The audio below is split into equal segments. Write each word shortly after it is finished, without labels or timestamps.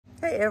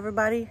Hey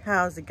everybody,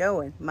 how's it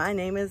going? My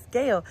name is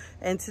Gail,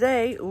 and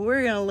today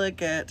we're going to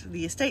look at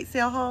the estate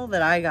sale haul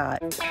that I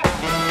got.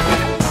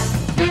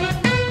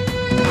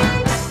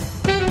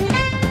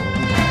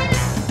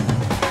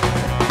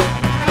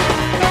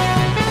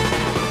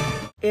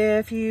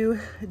 If you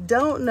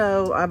don't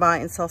know, I buy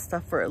and sell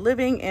stuff for a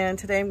living, and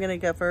today I'm going to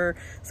go for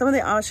some of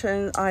the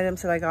auction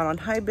items that I got on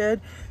HiBid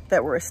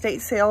that were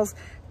estate sales,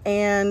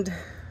 and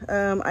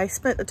I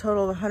spent a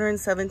total of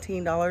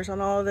 $117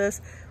 on all of this.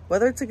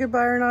 Whether it's a good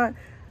buy or not,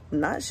 I'm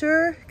not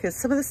sure, because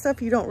some of the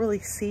stuff you don't really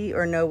see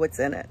or know what's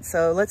in it.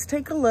 So let's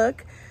take a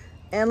look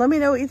and let me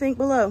know what you think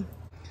below.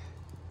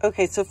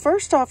 Okay, so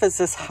first off is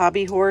this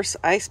hobby horse.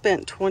 I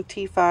spent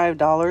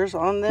 $25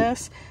 on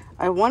this.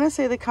 I want to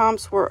say the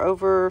comps were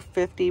over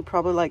 50,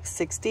 probably like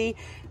 60.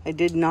 I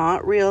did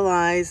not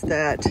realize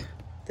that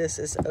this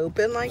is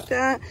open like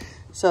that.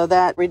 So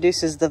that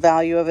reduces the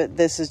value of it.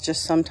 This is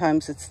just,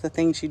 sometimes it's the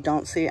things you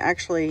don't see.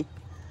 Actually,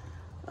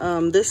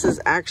 this is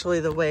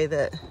actually the way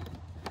that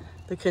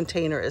the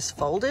container is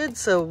folded.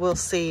 So we'll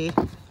see.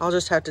 I'll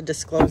just have to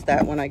disclose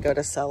that when I go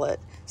to sell it.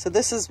 So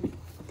this is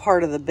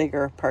part of the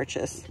bigger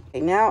purchase.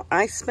 Okay, now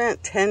I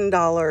spent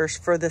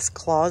 $10 for this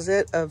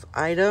closet of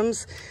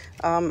items,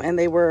 and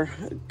they were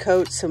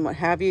coats and what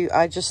have you.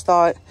 I just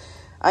thought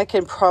I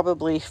can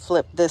probably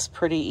flip this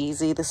pretty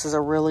easy. This is a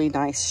really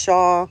nice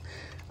shawl.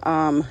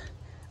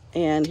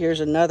 And here's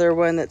another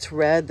one that's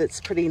red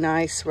that's pretty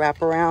nice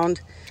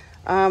wraparound.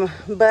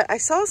 But I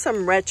saw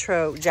some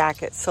retro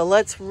jackets, so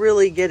let's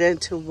really get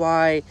into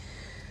why.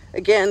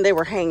 Again, they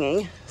were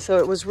hanging, so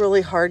it was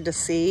really hard to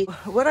see.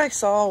 What I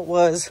saw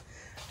was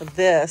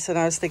this, and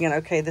I was thinking,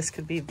 okay, this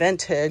could be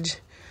vintage,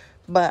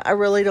 but I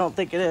really don't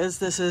think it is.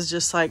 This is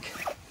just like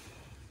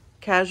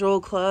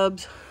casual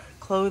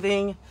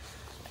clothing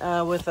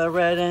with a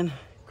red and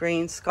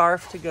green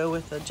scarf to go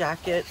with the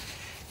jacket.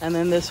 And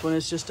then this one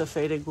is just a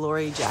Faded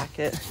Glory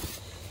jacket.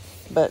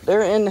 But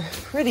they're in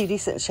pretty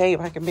decent shape.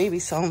 I can maybe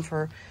sell them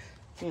for,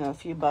 you know, a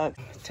few bucks.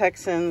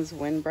 Texans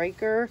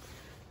windbreaker.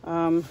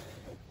 I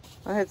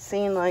had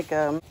seen like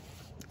a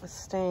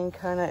stain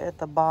kind of at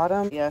the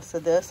bottom. Yeah, so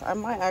this, I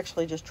might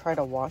actually just try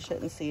to wash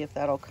it and see if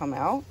that'll come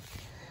out.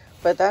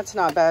 But that's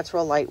not bad. It's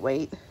real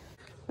lightweight.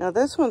 Now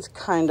this one's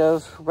kind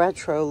of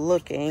retro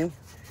looking,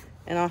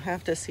 and I'll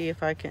have to see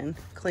if I can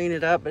clean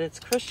it up. But it's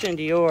Christian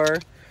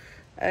Dior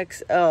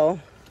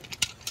XL.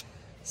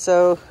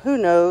 So who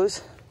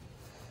knows?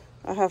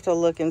 I'll have to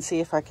look and see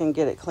if I can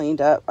get it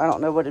cleaned up. I don't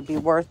know what it'd be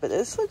worth, but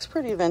this looks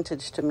pretty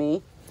vintage to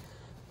me.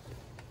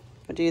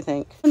 What do you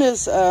think? One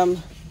is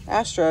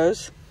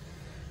Astros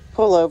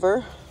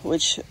pullover,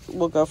 which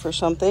will go for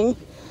something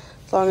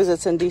as long as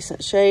it's in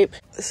decent shape.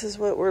 This is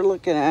what we're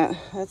looking at.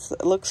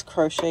 It looks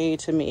crocheted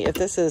to me. If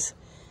this is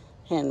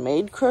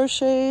handmade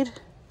crocheted,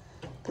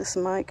 this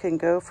can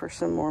go for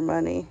some more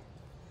money.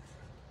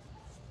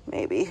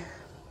 Maybe.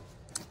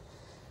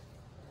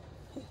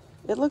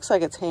 It looks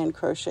like it's hand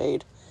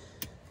crocheted.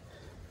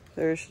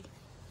 There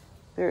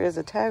is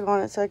a tag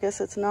on it, so I guess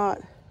it's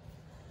not.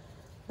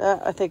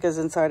 That I think is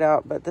inside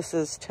out, but this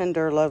is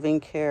Tender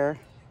Loving Care.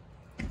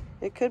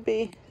 It could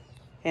be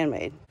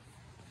handmade.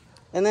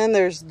 And then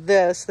there's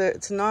this.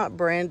 It's not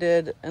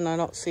branded, and I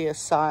don't see a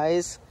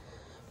size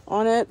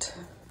on it,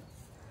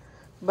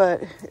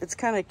 but it's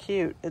kind of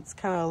cute. It's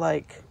kind of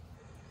like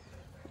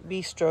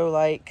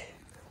bistro-like.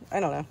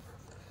 I don't know.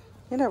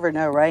 You never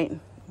know, right?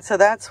 So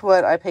that's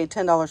what I paid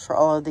 $10 for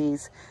all of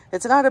these.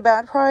 It's not a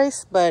bad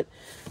price, but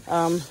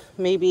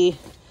maybe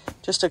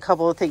just a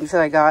couple of things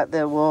that I got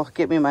that will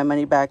get me my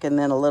money back, and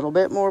then a little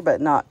bit more, but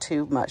not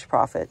too much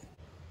profit.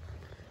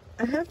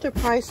 I have to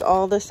price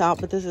all this out,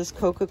 but this is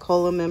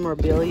Coca-Cola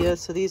memorabilia.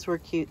 So these were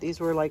cute. These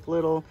were like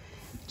little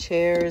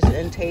chairs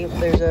and table.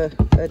 There's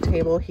a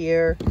table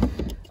here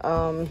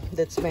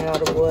that's made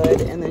out of wood,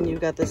 and then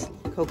you've got this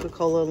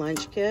Coca-Cola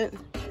lunch kit.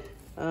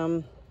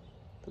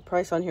 The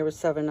price on here was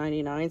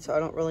 $7.99, so I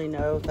don't really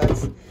know if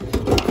that's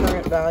the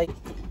current value.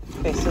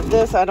 Okay, so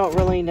this, I don't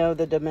really know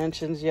the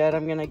dimensions yet.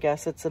 I'm going to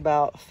guess it's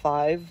about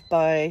 5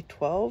 by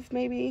 12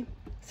 maybe.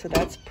 So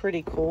that's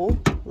pretty cool.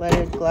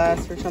 Leaded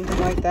glass or something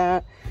like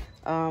that.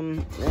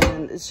 And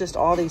it's just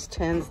all these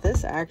tins.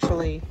 This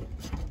actually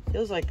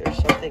feels like there's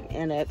something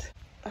in it.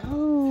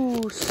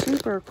 Oh,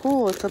 super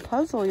cool. It's a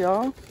puzzle,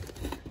 y'all.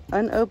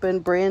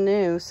 Unopened, brand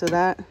new, so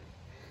that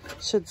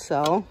should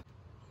sell.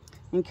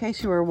 In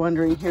case you were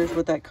wondering, here's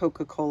what that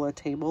Coca-Cola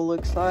table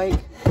looks like.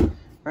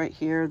 Right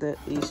here that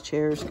these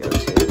chairs go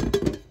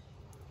to.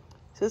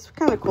 So it's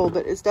kind of cool,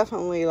 but it's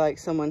definitely like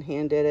someone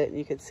hand did it.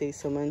 You could see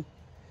someone,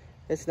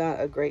 it's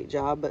not a great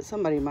job, but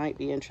somebody might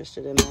be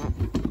interested in that.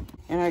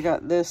 And I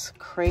got this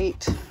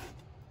crate.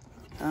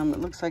 It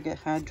looks like it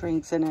had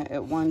drinks in it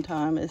at one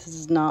time. This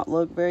does not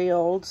look very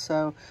old,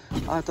 so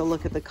I'll have to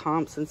look at the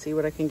comps and see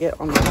what I can get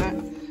on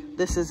that.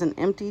 This is an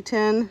empty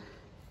tin.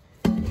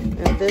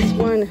 And this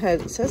one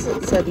it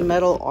said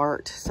metal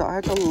art, so I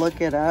have to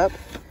look it up.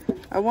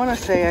 I want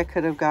to say I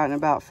could have gotten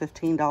about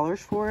 $15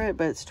 for it,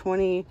 but it's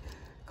 20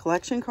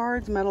 collection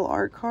cards, metal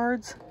art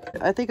cards.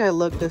 I think I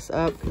looked this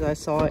up because I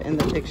saw it in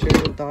the pictures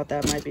and thought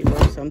that might be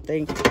worth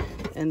something.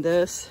 And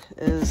this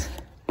is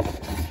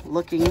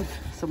looking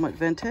somewhat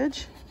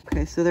vintage.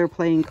 Okay, so they're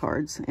playing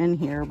cards in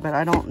here, but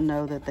I don't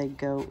know that they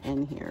go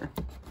in here.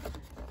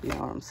 You know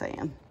what I'm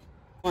saying?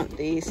 I want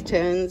these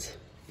tins.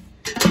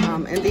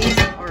 And these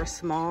are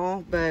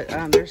small, but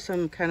there's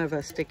some kind of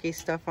a sticky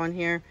stuff on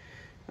here.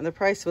 And the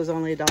price was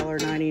only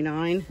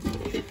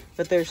 $1.99,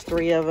 but there's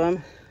 3 of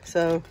them.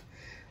 So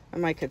I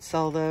might could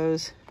sell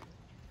those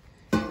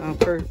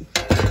for,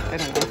 I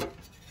don't know,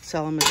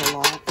 sell them as a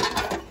lot.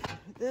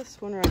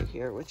 This one right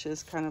here, which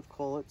is kind of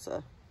cool. It's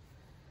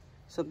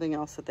something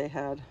else that they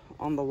had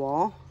on the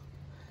wall,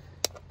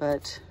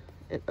 but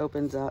it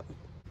opens up.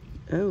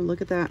 Oh,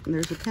 look at that. And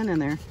there's a pin in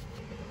there.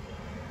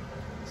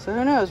 So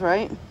who knows,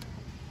 right?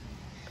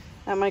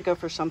 That might go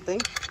for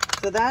something.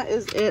 So that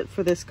is it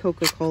for this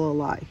Coca-Cola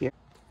lot here.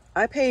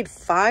 I paid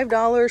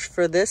 $5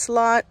 for this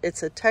lot.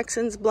 It's a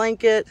Texans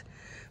blanket.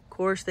 Of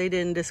course, they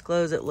didn't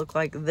disclose it looked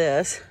like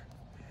this.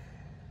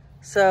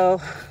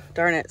 So,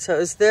 darn it. So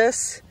is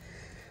this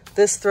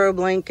throw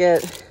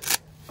blanket,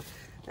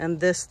 and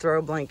this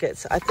throw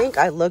blankets. I think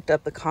I looked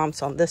up the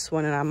comps on this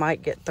one and I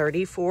might get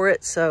 30 for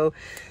it. So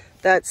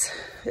that's,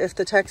 if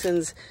the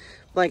Texans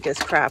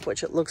blanket's crap,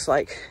 which it looks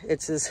like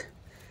it's as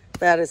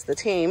bad as the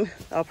team,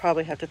 I'll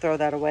probably have to throw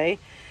that away.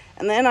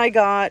 And then I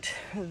got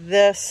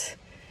this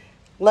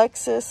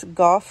Lexus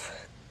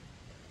golf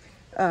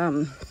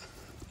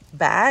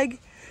bag.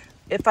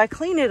 If I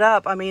clean it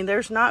up, I mean,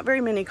 there's not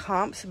very many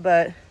comps,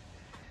 but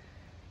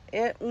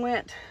it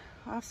went,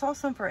 I saw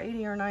some for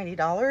 $80 or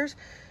 $90.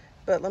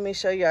 But let me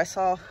show you, I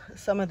saw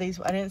some of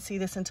these. I didn't see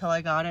this until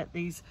I got it.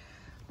 These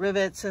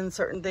rivets and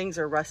certain things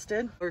are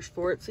rusted. There's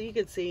for it, so you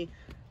can see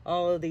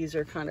all of these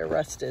are kind of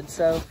rusted.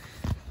 So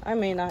I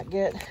may not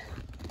get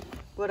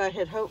what I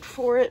had hoped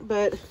for it,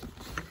 but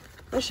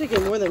I should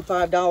get more than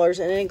 $5.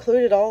 And it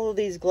included all of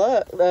these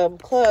clubs.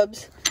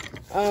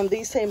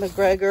 These say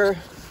McGregor.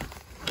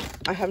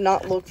 I have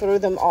not looked through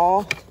them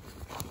all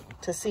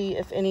to see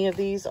if any of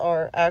these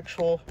are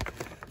actual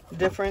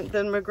different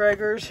than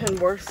McGregor's and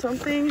worth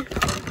something.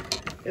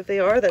 If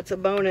they are, that's a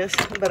bonus,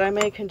 but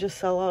I can just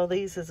sell all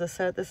these as a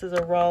set. This is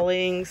a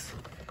Rawlings.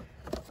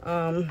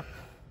 I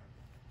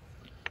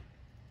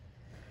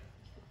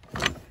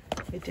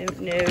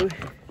don't know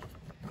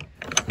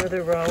for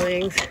the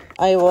Rawlings.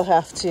 I will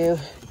have to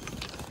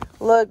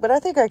look, but I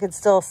think I could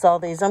still sell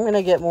these. I'm going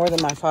to get more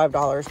than my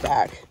 $5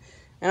 back.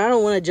 And I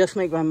don't want to just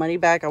make my money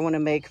back. I want to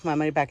make my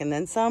money back and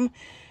then some.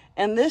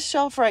 And this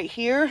shelf right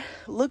here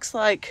looks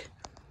like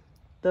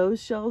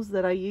those shelves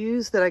that I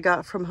use that I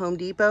got from Home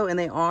Depot, and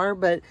they are,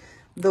 but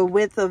the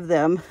width of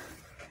them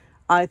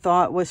I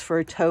thought was for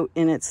a tote,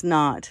 and it's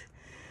not.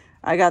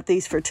 I got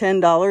these for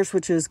 $10,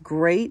 which is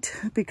great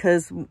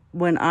because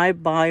when I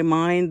buy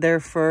mine, they're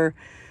 $50.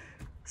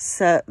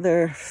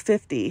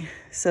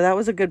 So that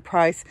was a good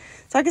price.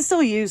 So I can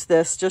still use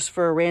this just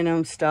for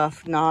random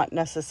stuff, not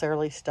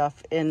necessarily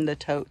stuff in the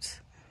totes.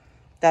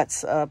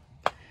 That's a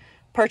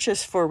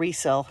purchase for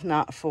resale,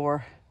 not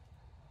for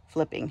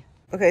flipping.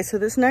 Okay, so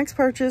this next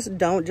purchase,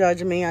 don't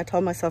judge me. I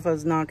told myself I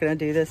was not going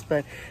to do this,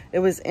 but it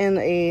was in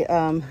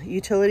a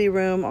utility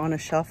room on a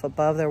shelf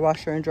above their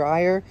washer and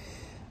dryer.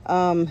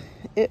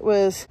 It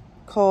was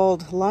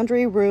called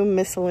Laundry Room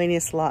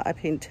Miscellaneous Lot. I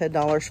paid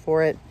 $10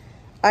 for it.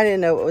 I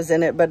didn't know what was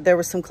in it, but there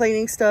was some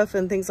cleaning stuff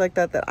and things like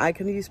that that I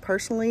can use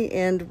personally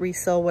and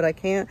resell what I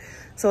can't.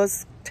 So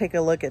let's take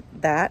a look at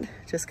that,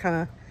 just kind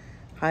of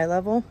high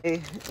level.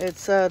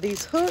 It's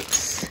these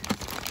hooks.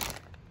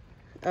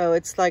 Oh,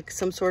 it's like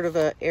some sort of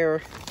a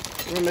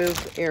remove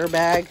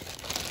airbag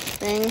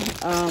thing.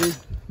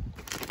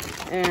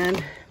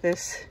 And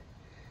this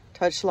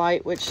touch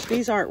light, which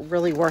these aren't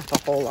really worth a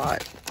whole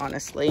lot,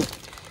 honestly.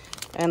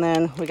 And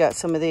then we got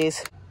some of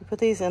these. You put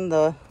these in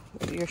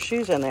your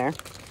shoes in there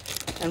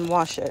and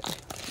wash it.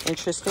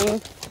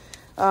 Interesting.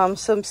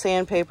 Some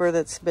sandpaper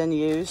that's been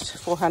used,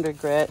 400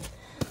 grit.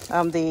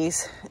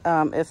 These,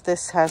 if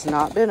this has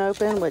not been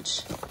opened,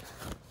 which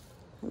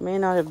may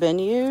not have been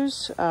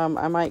used,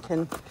 I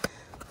can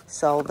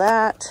sell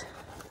that.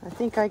 I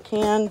think I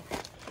can.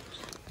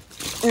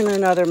 In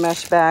another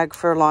mesh bag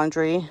for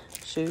laundry,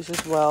 shoes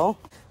as well.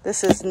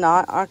 This is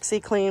not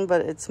OxyClean,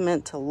 but it's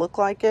meant to look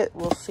like it.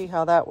 We'll see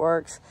how that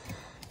works.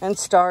 And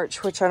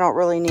starch, which I don't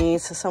really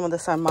need, so some of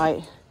this I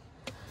might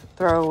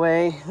throw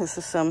away. This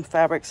is some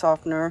fabric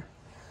softener,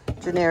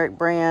 generic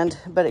brand,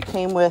 but it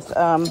came with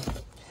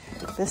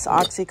this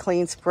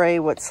OxyClean spray,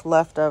 what's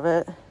left of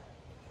it,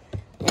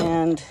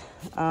 and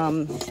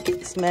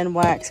this Men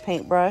Wax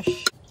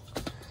paintbrush.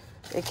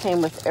 It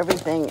came with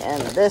everything in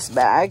this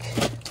bag.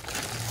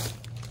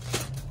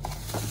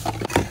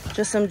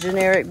 Just some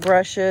generic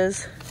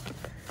brushes.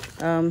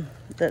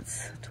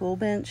 That's Tool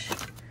Bench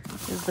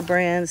is the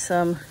brand.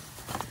 Some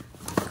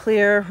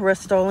clear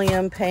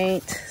Rust-Oleum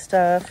paint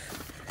stuff.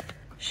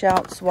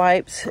 Shouts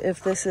wipes.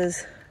 If this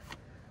is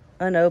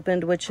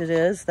unopened, which it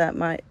is, that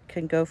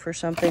can go for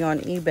something on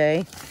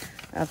eBay.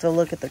 I have to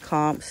look at the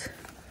comps.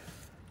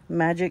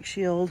 Magic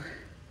Shield,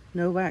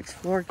 No Wax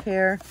Floor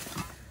Care.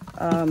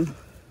 I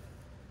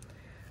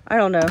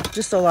don't know,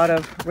 just a lot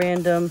of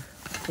random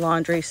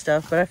laundry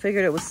stuff, but I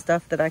figured it was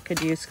stuff that I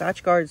could use.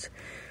 Scotchgard's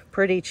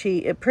pretty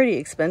cheap, pretty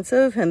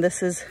expensive, and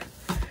this is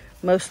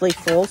mostly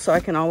full, so I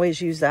can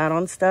always use that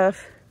on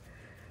stuff.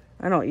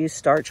 I don't use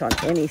starch on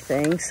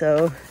anything,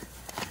 so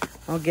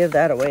I'll give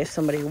that away if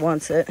somebody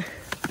wants it.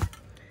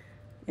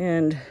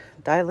 And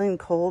Dylan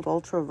Cold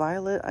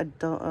Ultraviolet, I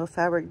don't know,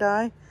 fabric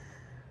dye.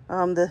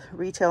 The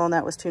retail on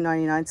that was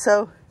 $2.99.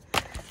 So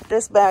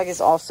this bag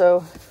is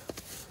also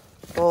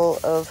full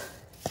of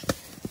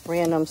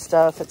random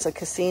stuff. It's a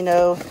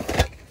casino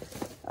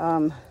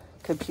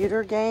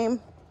computer game.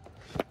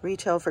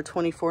 Retail for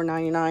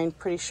 $24.99.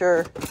 Pretty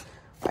sure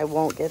I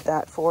won't get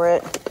that for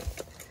it.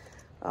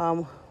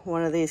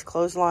 One of these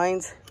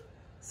clotheslines,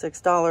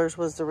 $6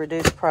 was the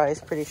reduced price.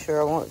 Pretty sure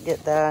I won't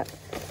get that.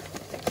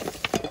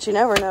 But you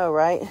never know,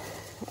 right?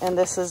 And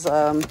this is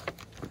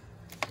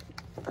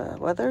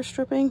weather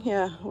stripping.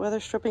 Yeah, weather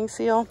stripping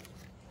seal.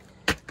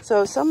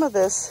 So some of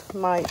this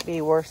might be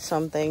worth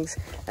some things.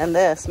 And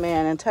this,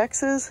 man, in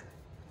Texas,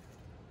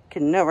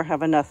 can never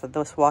have enough of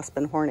this wasp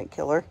and hornet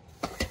killer.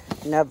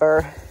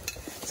 Never.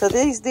 So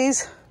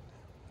these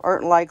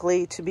aren't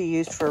likely to be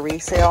used for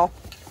resale,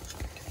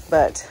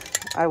 but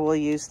I will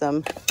use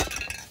them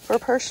for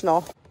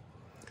personal.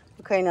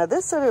 Okay, now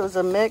this said it was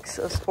a mix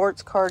of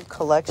sports card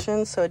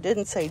collection, so it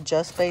didn't say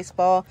just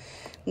baseball.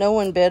 No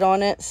one bid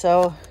on it,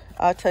 so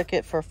I took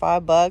it for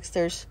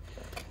 $5.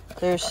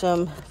 There's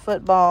some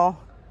football.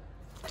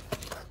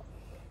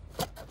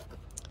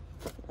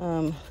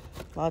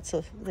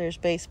 There's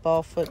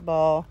baseball,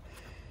 football.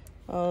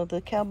 Oh,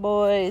 the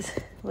Cowboys.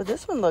 Well,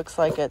 this one looks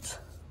like it's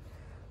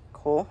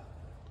cool.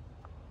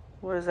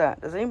 What is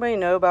that? Does anybody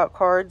know about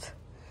cards?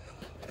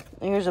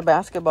 Here's a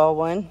basketball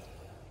one.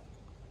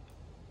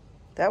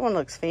 That one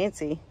looks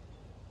fancy.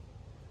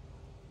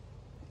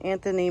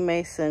 Anthony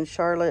Mason,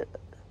 Charlotte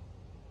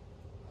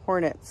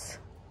Hornets.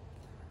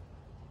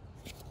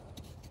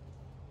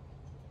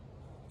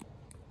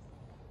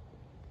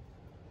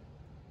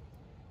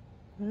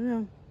 I don't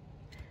know.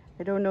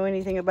 I don't know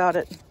anything about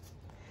it.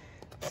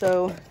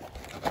 So,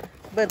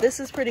 but this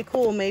is pretty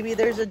cool. Maybe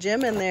there's a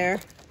gem in there.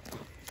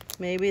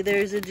 Maybe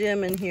there's a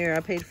gem in here. I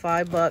paid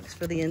 $5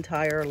 for the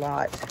entire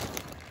lot.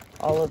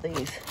 All of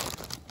these.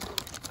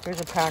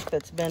 There's a pack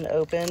that's been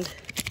opened.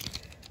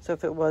 So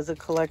if it was a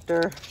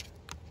collector,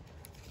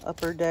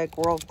 Upper Deck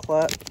World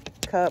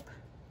Cup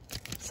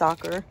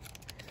soccer.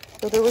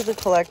 So there was a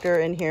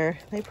collector in here.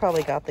 They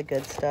probably got the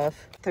good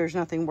stuff. If there's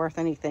nothing worth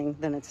anything,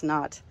 then it's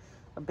not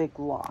a big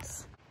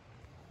loss.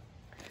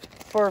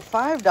 For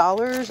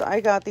 $5,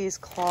 I got these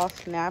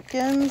cloth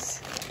napkins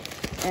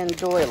and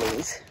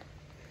doilies.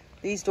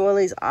 These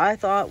doilies I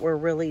thought were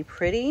really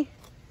pretty,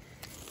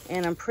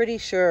 and I'm pretty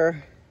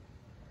sure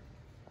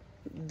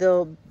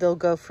they'll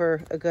go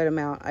for a good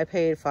amount. I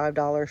paid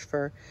 $5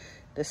 for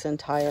this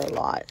entire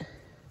lot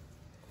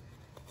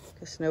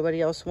because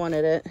nobody else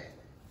wanted it.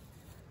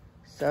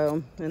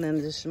 So, and then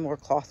just some more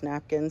cloth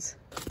napkins.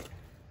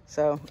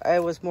 So I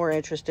was more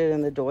interested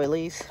in the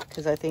doilies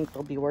because I think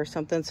they'll be worth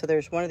something. So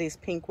there's one of these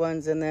pink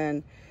ones, and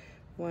then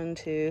 1,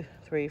 2,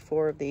 3,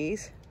 4 of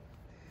these.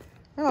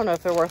 I don't know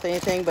if they're worth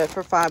anything, but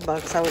for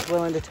 $5, I was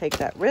willing to take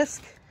that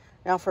risk.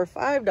 Now for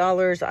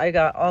 $5, I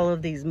got all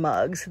of these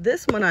mugs.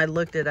 This one I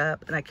looked it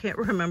up, and I can't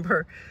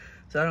remember,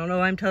 so I don't know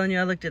why I'm telling you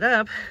I looked it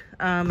up.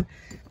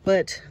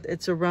 But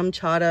it's a rum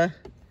chata,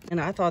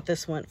 and I thought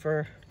this went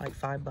for like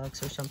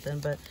 $5 or something,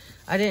 but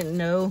I didn't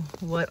know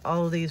what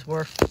all of these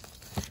were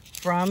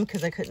from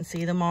because I couldn't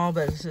see them all.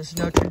 But this is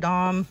Notre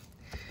Dame,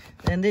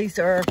 and these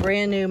are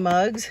brand new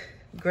mugs.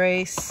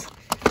 Grace,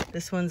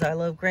 this one's I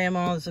Love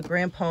Grandma. There's a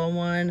grandpa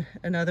one,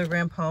 another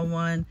grandpa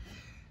one,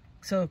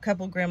 so a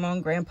couple grandma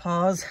and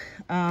grandpas.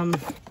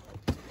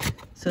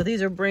 So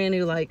these are brand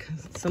new, like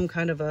some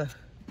kind of a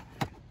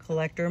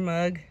collector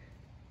mug.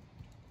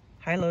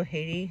 Hilo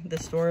Haiti, the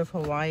store of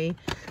Hawaii.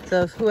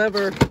 So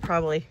whoever,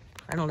 probably,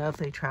 I don't know if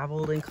they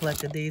traveled and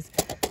collected these.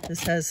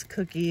 This has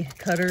cookie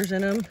cutters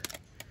in them.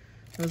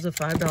 It was a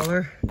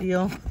 $5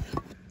 deal.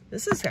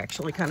 This is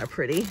actually kind of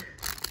pretty.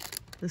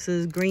 This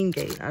is Green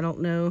Gate. I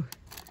don't know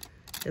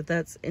if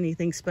that's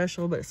anything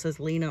special, but it says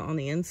Lena on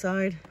the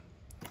inside.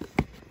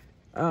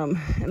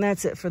 And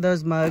that's it for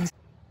those mugs.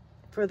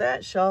 For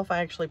that shelf, I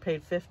actually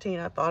paid $15.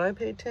 I thought I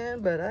paid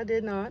 $10, but I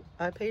did not.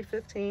 I paid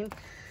 $15.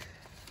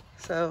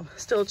 So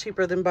still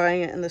cheaper than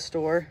buying it in the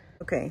store.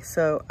 Okay,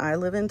 so I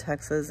live in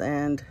Texas,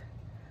 and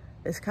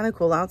it's kind of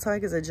cool outside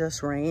because it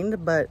just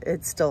rained, but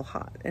it's still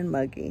hot and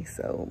muggy.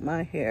 So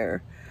my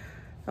hair,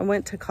 I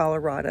went to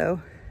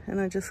Colorado, and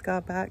I just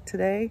got back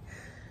today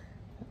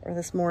or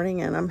this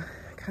morning, and I'm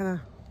kind of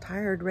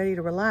tired, ready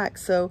to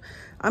relax. So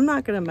I'm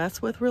not going to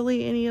mess with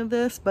really any of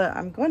this, but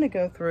I'm going to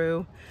go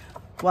through,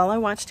 while I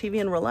watch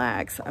TV and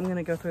relax, I'm going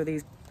to go through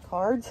these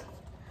cards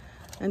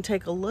and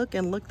take a look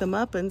and look them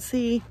up and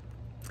see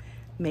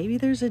maybe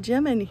there's a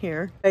gem in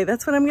here. Okay,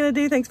 that's what I'm going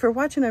to do. Thanks for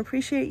watching. I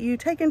appreciate you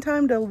taking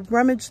time to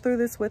rummage through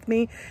this with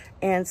me,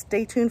 and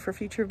stay tuned for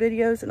future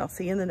videos, and I'll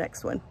see you in the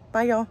next one.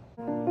 Bye, y'all.